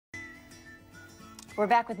We're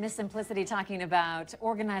back with Miss Simplicity talking about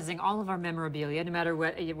organizing all of our memorabilia, no matter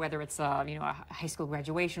whether it's a high school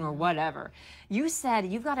graduation or whatever. You said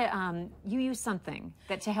you've got to you use something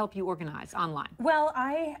to help you organize online. Well,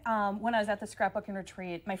 when I was at the scrapbooking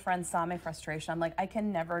retreat, my friends saw my frustration. I'm like, I can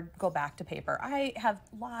never go back to paper. I have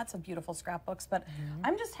lots of beautiful scrapbooks, but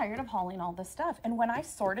I'm just tired of hauling all this stuff. And when I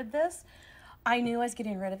sorted this, I knew I was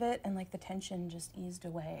getting rid of it, and like the tension just eased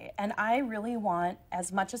away. And I really want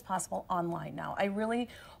as much as possible online now. I really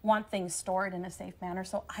want things stored in a safe manner,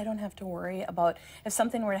 so I don't have to worry about if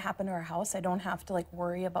something were to happen to our house. I don't have to like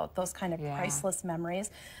worry about those kind of priceless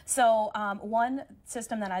memories. So one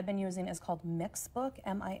system that I've been using is called Mixbook,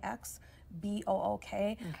 M-I-X-B-O-O-K.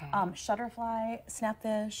 Shutterfly,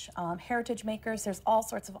 Snapfish, Heritage Makers. There's all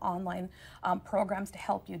sorts of online programs to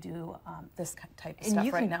help you do this type of stuff right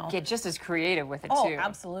now. And you can get just as creative with it too. Oh,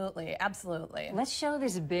 absolutely, absolutely. Let's show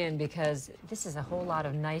this bin because this is a whole lot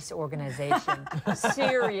of nice organization.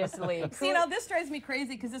 Seriously. See, you know, this drives me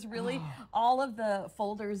crazy because it's really all of the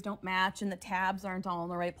folders don't match and the tabs aren't all in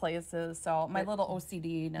the right places. So my little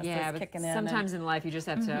OCD-ness is kicking in. Sometimes in life you just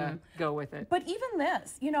have to go with it. But even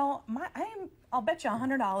this, you know, I'll bet you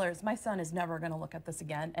 $100 my son is never going to look at this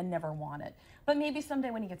again and never want it. But maybe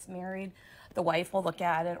someday when he gets married, the wife will look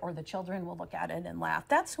at it or the children will look at it and laugh.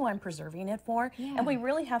 That's who I'm preserving it for. And we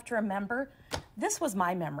really have to remember, this was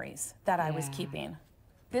my memories that I was keeping.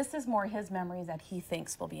 This is more his memories that he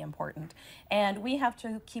thinks will be important. And we have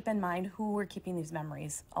to keep in mind who we're keeping these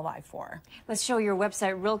memories alive for. Let's show your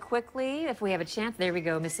website real quickly if we have a chance. There we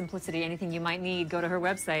go, Miss Simplicity. Anything you might need, go to her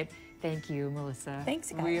website. Thank you, Melissa.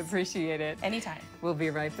 Thanks, guys. We appreciate it. Anytime. We'll be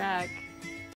right back.